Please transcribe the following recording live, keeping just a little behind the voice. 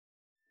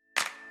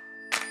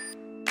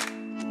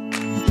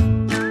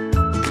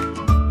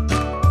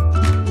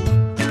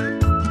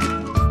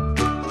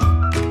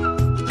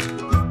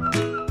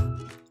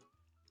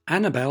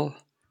Anabelle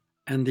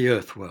and the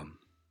Earthworm.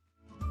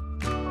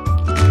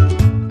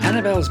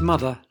 Annabelle's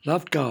mother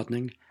loved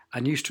gardening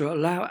and used to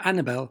allow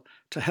Anabelle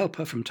to help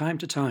her from time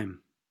to time,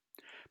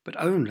 but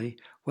only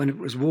when it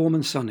was warm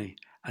and sunny,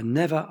 and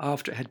never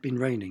after it had been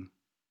raining.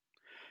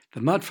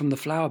 The mud from the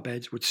flower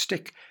beds would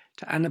stick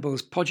to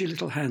Annabelle's podgy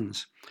little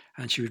hands,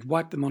 and she would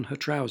wipe them on her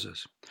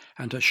trousers,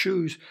 and her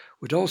shoes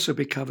would also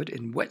be covered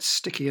in wet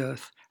sticky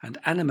earth, and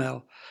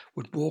Annabelle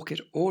would walk it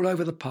all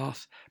over the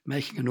path,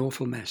 making an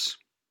awful mess.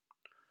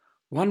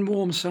 One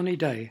warm sunny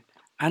day,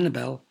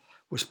 Annabelle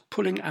was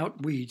pulling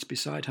out weeds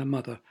beside her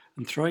mother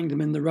and throwing them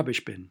in the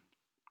rubbish bin.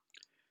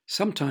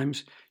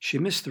 Sometimes she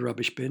missed the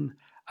rubbish bin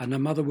and her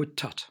mother would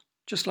tut,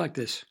 just like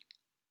this.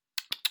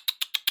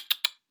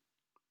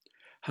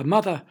 Her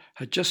mother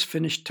had just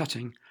finished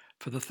tutting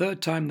for the third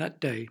time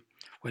that day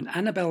when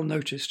Annabelle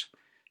noticed,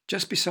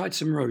 just beside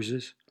some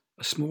roses,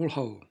 a small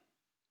hole.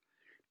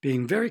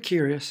 Being very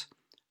curious,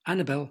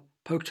 Annabelle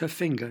poked her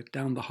finger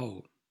down the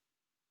hole.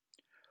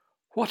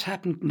 What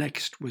happened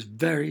next was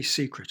very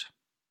secret.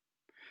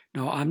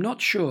 Now, I'm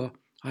not sure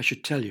I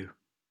should tell you,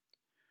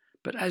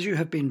 but as you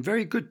have been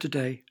very good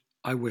today,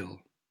 I will.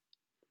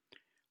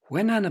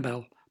 When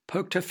Annabelle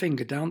poked her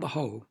finger down the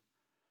hole,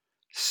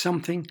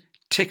 something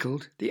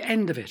tickled the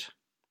end of it.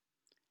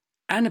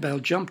 Annabelle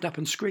jumped up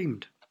and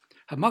screamed.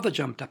 Her mother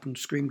jumped up and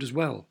screamed as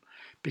well,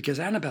 because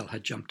Annabelle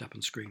had jumped up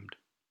and screamed.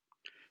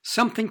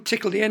 "Something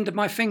tickled the end of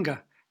my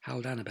finger,"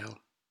 howled Annabelle.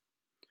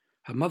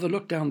 Her mother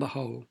looked down the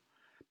hole,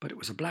 but it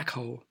was a black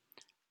hole,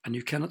 and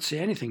you cannot see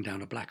anything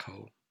down a black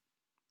hole.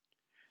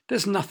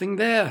 "There's nothing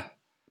there,"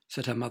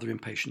 said her mother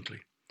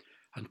impatiently,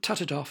 and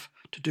tutted off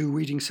to do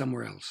weeding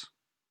somewhere else.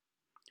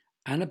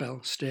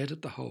 Annabelle stared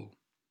at the hole.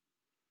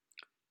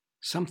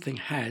 Something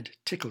had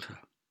tickled her,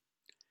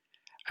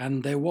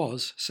 and there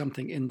was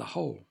something in the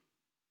hole.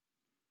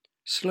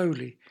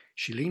 Slowly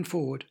she leaned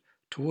forward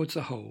towards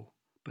the hole,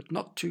 but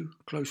not too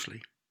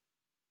closely.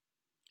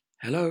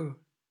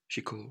 "Hello,"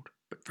 she called,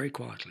 but very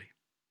quietly.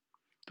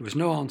 There was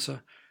no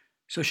answer,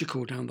 so she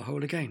called down the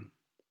hole again,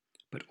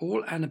 but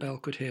all Annabelle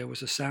could hear was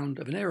the sound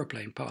of an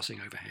aeroplane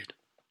passing overhead.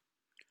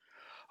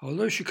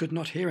 Although she could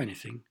not hear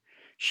anything,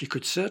 she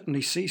could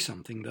certainly see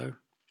something, though.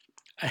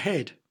 A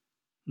head.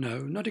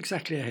 No, not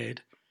exactly a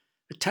head.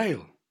 A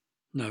tail.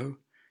 No,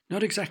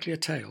 not exactly a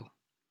tail.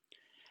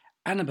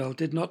 Annabelle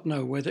did not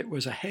know whether it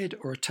was a head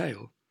or a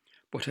tail.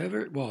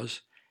 Whatever it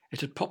was,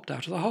 it had popped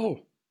out of the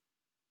hole.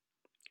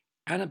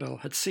 Annabelle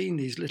had seen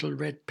these little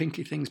red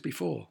pinky things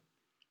before.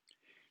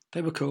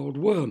 They were called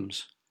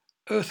worms,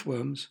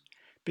 earthworms,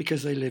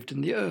 because they lived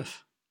in the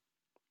earth.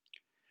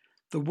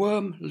 The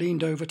worm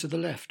leaned over to the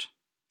left,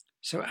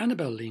 so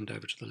Annabelle leaned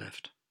over to the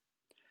left.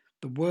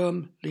 The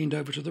worm leaned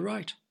over to the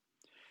right,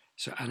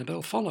 so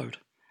Annabelle followed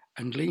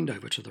and leaned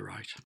over to the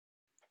right.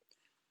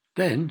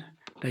 Then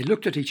they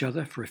looked at each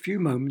other for a few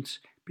moments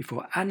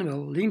before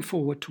Annabelle leaned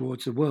forward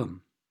towards the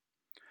worm.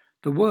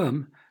 The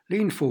worm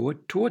leaned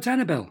forward towards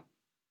Annabelle.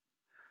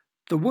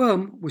 The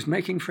worm was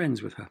making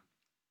friends with her.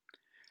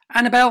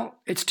 "Annabelle,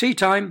 it's tea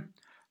time,"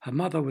 her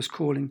mother was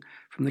calling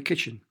from the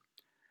kitchen.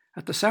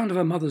 At the sound of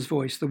her mother's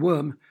voice, the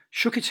worm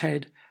shook its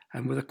head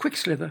and with a quick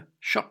slither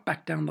shot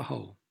back down the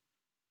hole.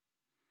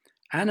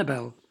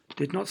 Annabelle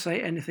did not say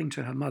anything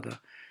to her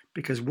mother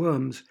because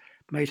worms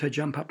made her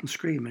jump up and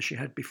scream as she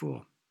had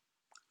before.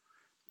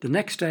 The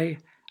next day,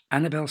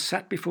 Annabelle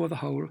sat before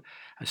the hole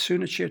as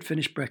soon as she had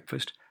finished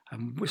breakfast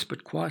and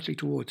whispered quietly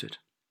towards it.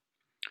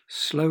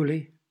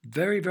 Slowly,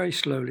 very, very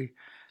slowly,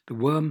 the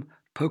worm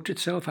poked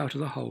itself out of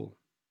the hole.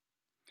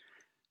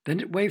 Then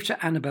it waved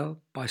to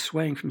Annabelle by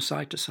swaying from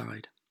side to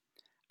side.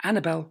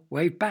 Annabelle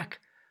waved back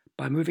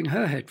by moving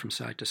her head from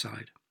side to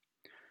side.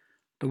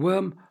 The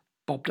worm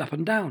bobbed up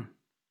and down.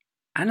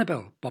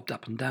 Annabelle bobbed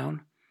up and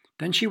down.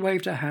 Then she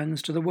waved her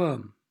hands to the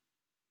worm.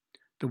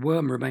 The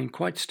worm remained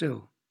quite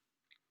still.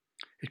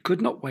 It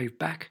could not wave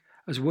back,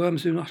 as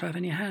worms do not have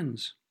any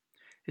hands.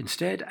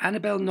 Instead,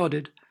 Annabelle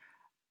nodded,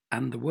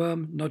 and the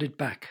worm nodded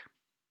back.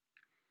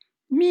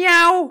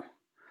 "Meow!"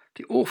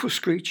 The awful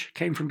screech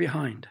came from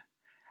behind.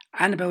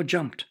 Annabelle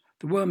jumped,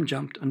 the worm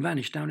jumped and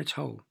vanished down its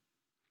hole.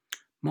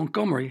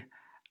 Montgomery,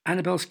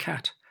 Annabelle's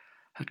cat,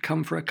 had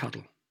come for a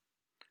cuddle.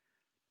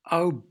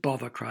 "Oh,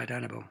 bother," cried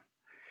Annabelle.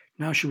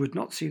 Now she would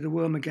not see the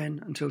worm again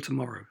until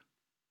tomorrow.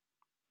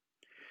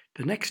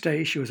 The next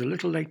day she was a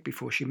little late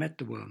before she met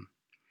the worm.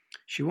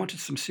 She wanted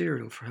some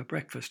cereal for her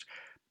breakfast,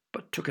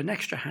 but took an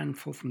extra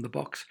handful from the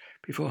box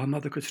before her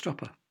mother could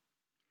stop her.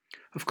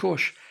 Of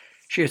course,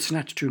 she had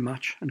snatched too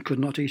much and could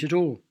not eat it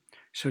all,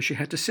 so she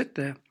had to sit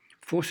there,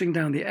 forcing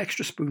down the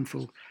extra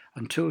spoonful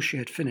until she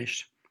had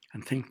finished,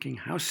 and thinking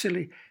how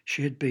silly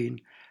she had been,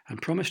 and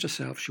promised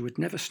herself she would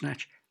never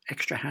snatch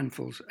extra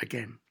handfuls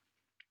again.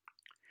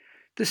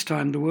 This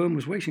time the worm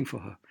was waiting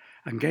for her,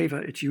 and gave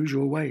her its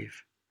usual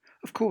wave.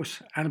 Of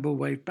course, Annabelle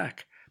waved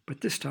back,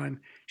 but this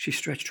time she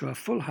stretched to her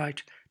full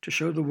height to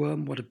show the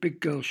worm what a big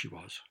girl she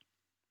was.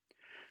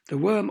 The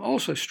worm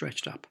also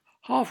stretched up,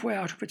 halfway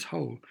out of its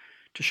hole,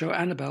 to show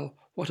Annabelle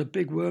what a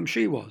big worm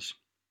she was.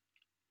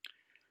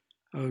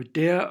 Oh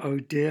dear, oh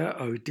dear,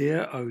 oh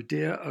dear, oh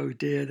dear, oh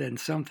dear, then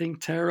something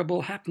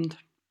terrible happened.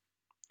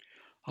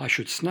 I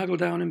should snuggle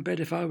down in bed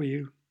if I were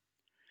you.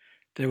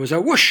 There was a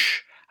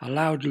whoosh, a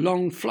loud,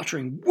 long,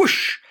 fluttering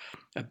whoosh.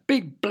 A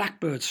big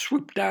blackbird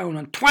swooped down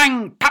and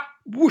twang, pop,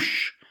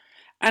 whoosh.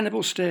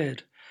 Annabelle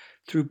stared,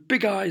 through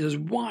big eyes as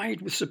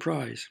wide with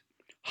surprise.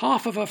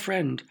 Half of her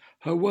friend,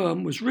 her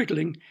worm, was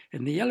wriggling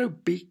in the yellow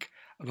beak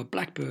of a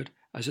blackbird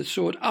as it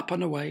soared up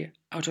and away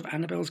out of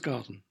Annabelle's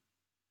garden.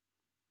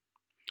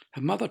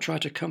 Her mother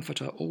tried to comfort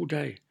her all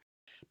day,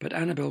 but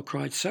Annabelle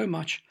cried so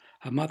much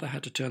her mother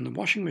had to turn the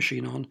washing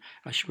machine on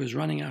as she was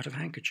running out of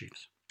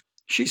handkerchiefs.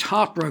 She's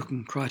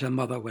heartbroken, cried her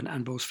mother when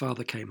Annabelle's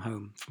father came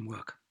home from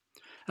work.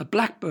 A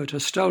blackbird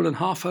has stolen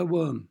half her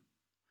worm.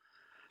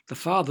 The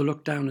father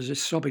looked down at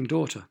his sobbing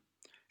daughter.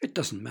 It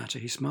doesn't matter,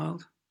 he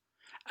smiled.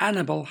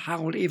 Annabelle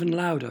howled even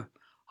louder.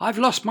 I've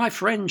lost my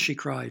friend, she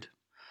cried.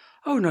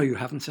 Oh, no, you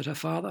haven't, said her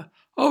father.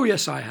 Oh,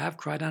 yes, I have,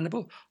 cried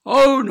Annabelle.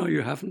 Oh, no,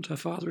 you haven't, her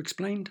father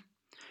explained.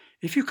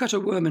 If you cut a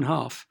worm in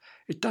half,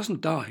 it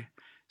doesn't die.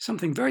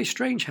 Something very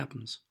strange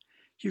happens.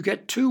 You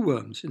get 2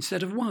 worms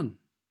instead of 1.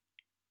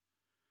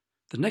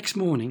 The next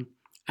morning,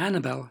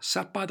 Annabelle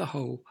sat by the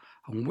hole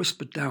and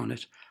whispered down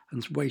it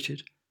and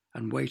waited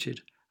and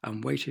waited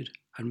and waited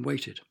and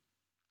waited.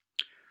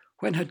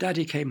 When her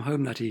daddy came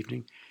home that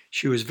evening,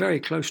 she was very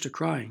close to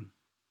crying.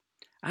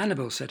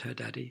 Annabelle, said her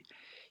daddy,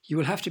 you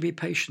will have to be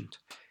patient.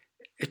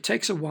 It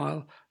takes a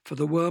while for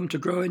the worm to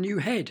grow a new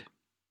head.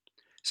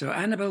 So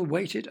Annabelle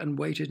waited and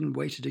waited and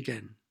waited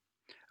again.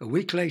 A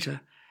week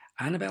later,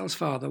 Annabelle's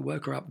father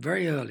woke her up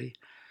very early.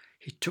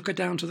 He took her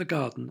down to the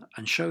garden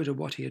and showed her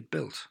what he had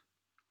built.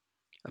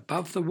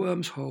 Above the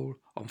worm's hole,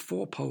 on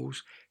 4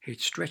 poles, he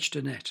had stretched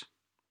a net.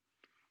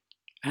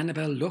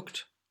 Annabelle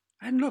looked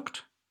and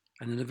looked,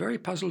 and in a very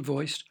puzzled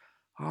voice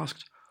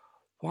asked,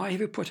 Why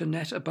have you put a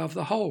net above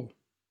the hole?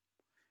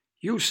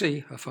 You'll see,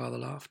 her father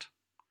laughed.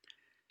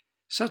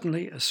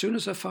 Suddenly, as soon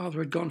as her father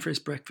had gone for his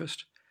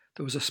breakfast,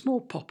 there was a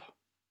small pop.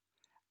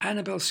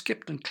 Annabelle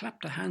skipped and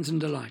clapped her hands in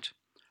delight.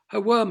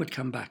 Her worm had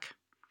come back.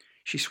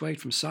 She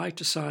swayed from side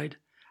to side,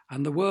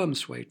 and the worm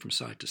swayed from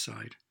side to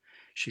side.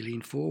 She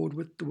leaned forward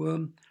with the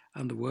worm,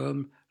 and the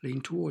worm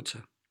leaned towards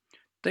her.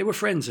 They were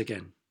friends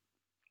again.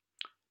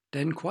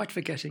 Then, quite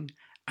forgetting,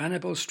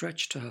 Annabelle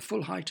stretched to her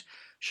full height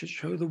to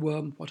show the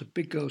worm what a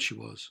big girl she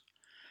was.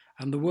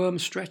 And the worm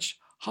stretched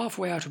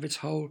halfway out of its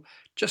hole,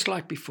 just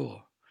like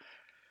before.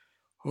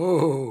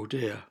 Oh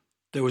dear!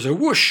 There was a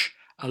whoosh,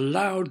 a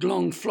loud,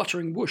 long,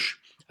 fluttering whoosh.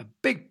 A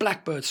big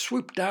blackbird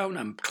swooped down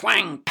and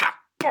twang, pop,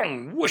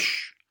 boom,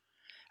 whoosh.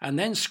 And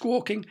then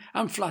squawking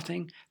and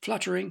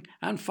fluttering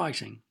and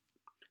fighting.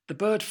 The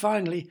bird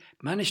finally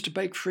managed to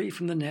break free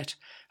from the net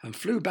and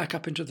flew back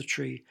up into the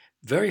tree,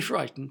 very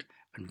frightened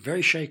and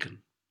very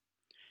shaken.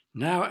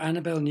 Now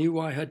Annabelle knew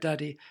why her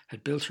daddy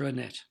had built her a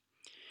net.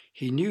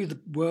 He knew the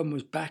worm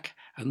was back,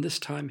 and this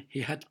time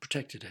he had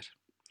protected it.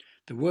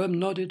 The worm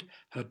nodded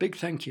her big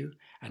thank you,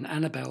 and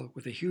Annabelle,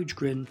 with a huge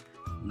grin,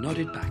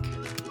 nodded back.